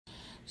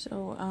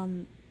So,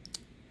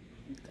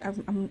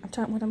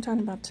 what I'm talking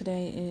about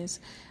today is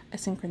a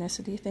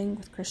synchronicity thing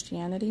with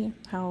Christianity.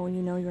 How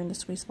you're in the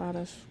sweet spot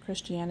of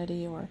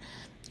Christianity, or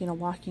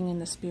walking in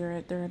the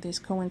Spirit. There are these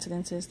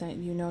coincidences that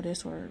you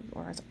notice or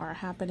are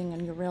happening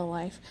in your real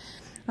life.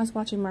 I was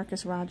watching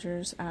Marcus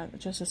Rogers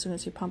just as soon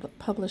as he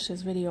published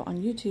his video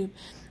on YouTube,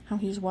 how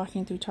he's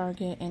walking through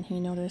Target and he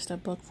noticed a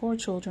book for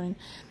children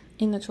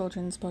in the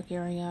children's book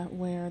area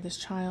where this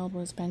child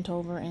was bent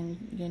over and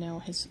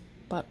his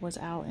butt was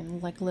out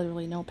and like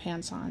literally no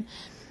pants on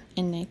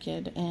and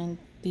naked, and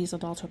these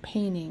adults were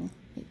painting,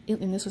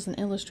 and this was an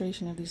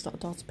illustration of these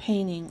adults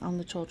painting on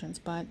the children's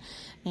butt,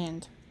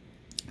 and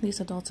these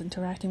adults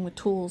interacting with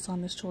tools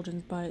on this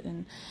children's butt,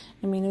 and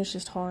I mean, it was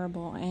just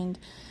horrible. And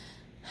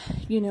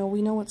we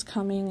know what's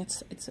coming.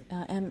 It's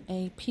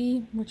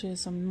MAP, which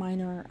is a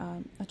minor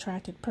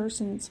attracted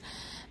persons,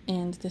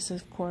 and this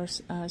of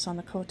course is on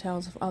the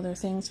coattails of other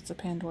things. It's a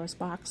Pandora's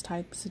box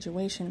type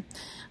situation.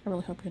 I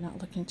really hope you're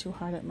not looking too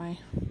hard at my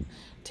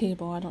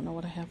table. I don't know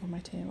what I have on my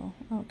table.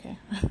 Okay,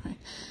 all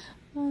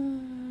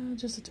right.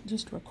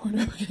 Just record.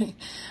 Okay.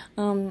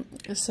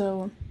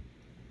 So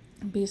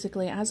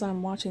basically, as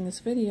I'm watching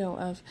this video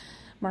of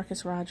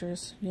Marcus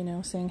Rogers,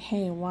 saying,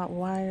 hey,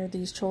 why are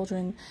these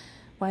children,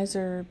 why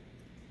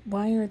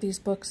are these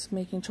books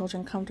making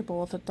children comfortable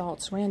with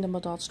adults, random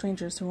adults,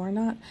 strangers who are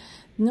not?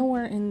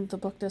 Nowhere in the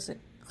book does it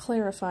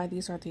clarify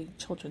these are the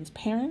children's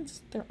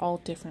parents. They're all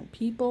different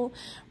people.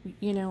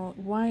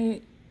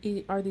 Why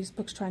are these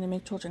books trying to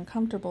make children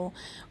comfortable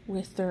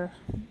with their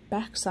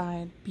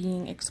backside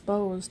being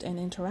exposed and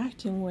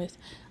interacting with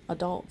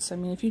adults? I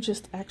mean, if you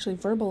just actually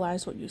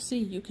verbalize what you see,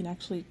 you can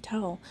actually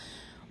tell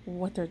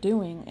what they're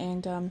doing.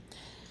 And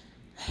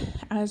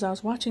as I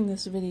was watching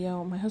this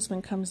video, my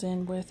husband comes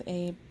in with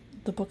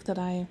the book that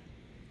I,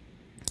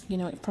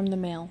 from the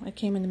mail. It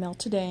came in the mail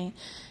today,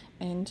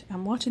 and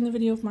I'm watching the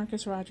video of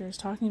Marcus Rogers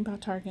talking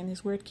about Target and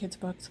these weird kids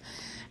books,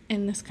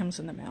 and this comes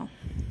in the mail.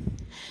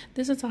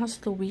 This is also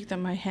the week that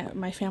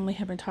my family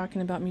have been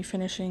talking about me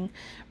finishing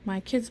my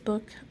kids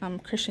book,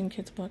 Christian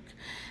kids book,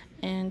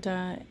 and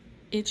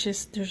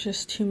there's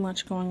just too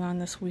much going on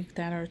this week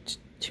that are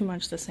too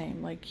much the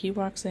same. Like, he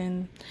walks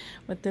in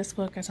with this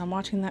book as I'm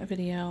watching that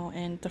video,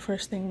 and the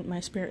first thing my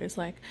spirit is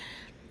like,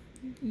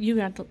 you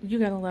got to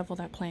level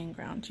that playing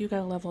ground. You got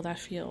to level that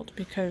field,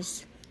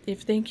 because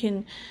if they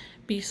can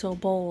be so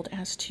bold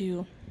as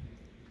to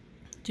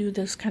do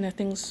this kind of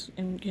things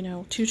in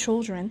to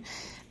children,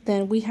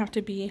 then we have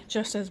to be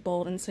just as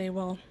bold and say,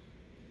 well,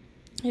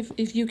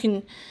 if you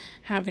can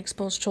have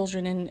exposed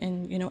children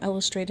and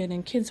illustrated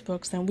in kids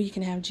books, then we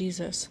can have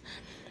Jesus,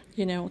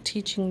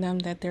 teaching them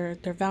that their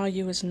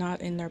value is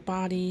not in their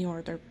body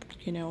or their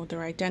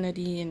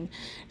identity and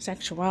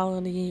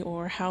sexuality,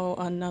 or how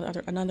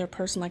another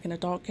person like an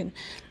adult can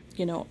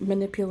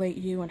manipulate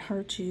you and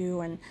hurt you,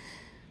 and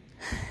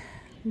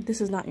this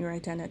is not your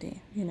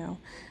identity.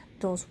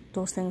 Those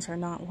things are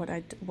not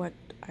what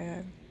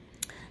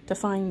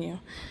define you.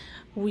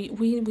 We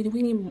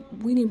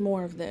need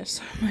more of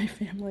this. My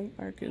family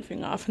are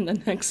goofing off in the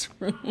next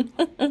room.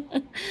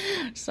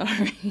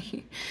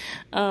 Sorry.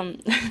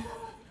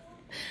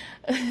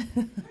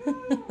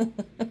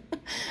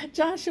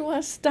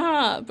 Joshua,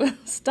 stop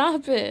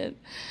it.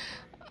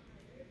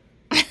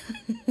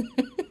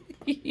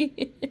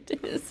 It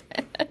is.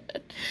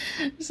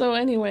 So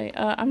anyway,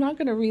 I'm not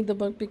going to read the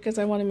book because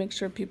I want to make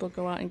sure people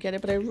go out and get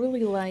it, but I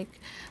really like,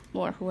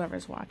 or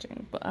whoever's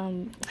watching, but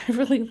I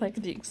really like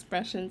the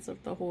expressions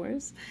of the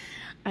horse.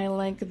 I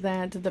like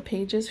that the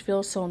pages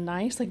feel so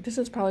nice. Like, this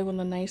is probably one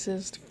of the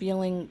nicest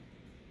feeling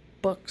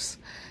books.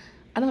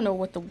 I don't know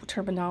what the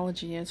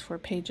terminology is for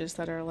pages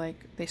that are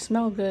like, they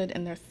smell good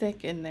and they're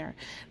thick and the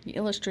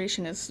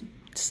illustration is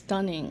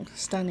stunning.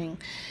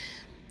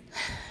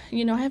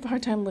 I have a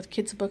hard time with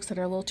kids' books that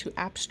are a little too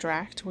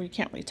abstract, where you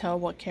can't really tell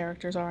what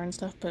characters are and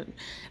stuff, but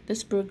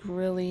this book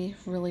really,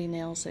 really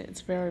nails it. It's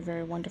very,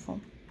 very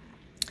wonderful.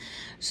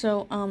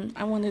 So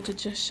I wanted to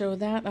just show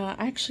that. I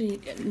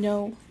actually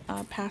know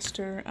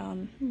Pastor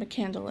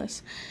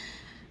Mccandless.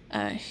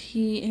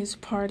 He is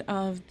part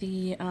of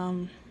the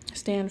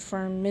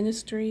Standfirm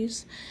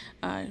Ministries,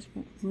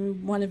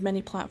 one of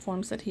many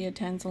platforms that he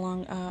attends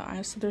along.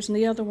 So there's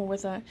the other one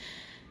with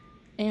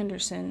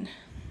Anderson.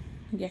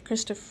 Yeah,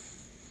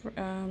 Christopher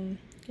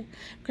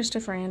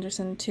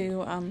Anderson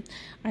too.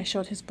 I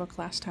showed his book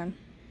last time.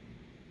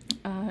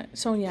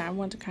 So yeah, I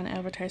want to kind of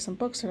advertise some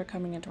books that are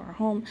coming into our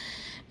home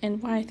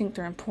and why I think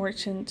they're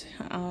important.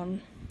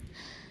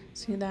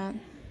 See that?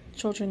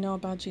 Children know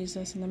about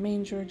Jesus in the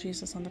manger,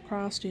 Jesus on the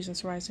cross,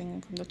 Jesus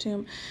rising from the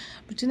tomb.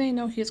 But do they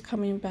know he is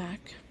coming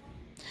back?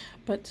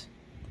 But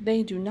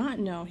they do not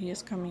know he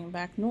is coming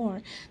back,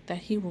 nor that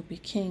he will be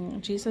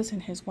king. Jesus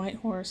and his white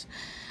horse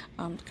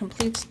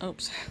completes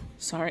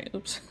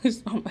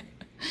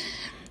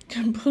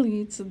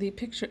completes the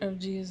picture of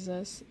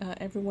Jesus.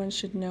 Everyone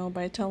should know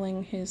by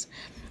telling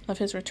of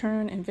his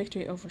return and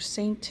victory over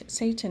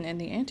Satan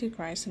and the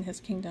Antichrist and his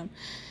kingdom.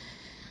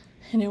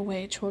 In a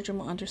way, children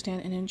will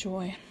understand and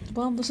enjoy.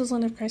 Well, this is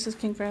Land of Christ is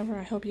King Forever.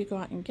 I hope you go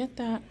out and get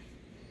that.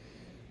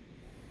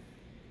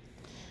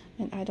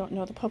 And I don't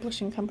know the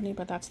publishing company,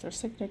 but that's their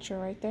signature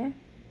right there.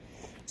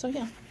 So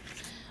yeah,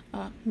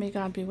 may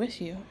God be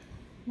with you.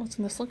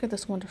 Let's look at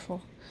this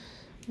wonderful,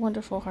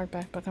 wonderful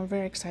hardback book. I'm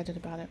very excited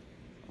about it.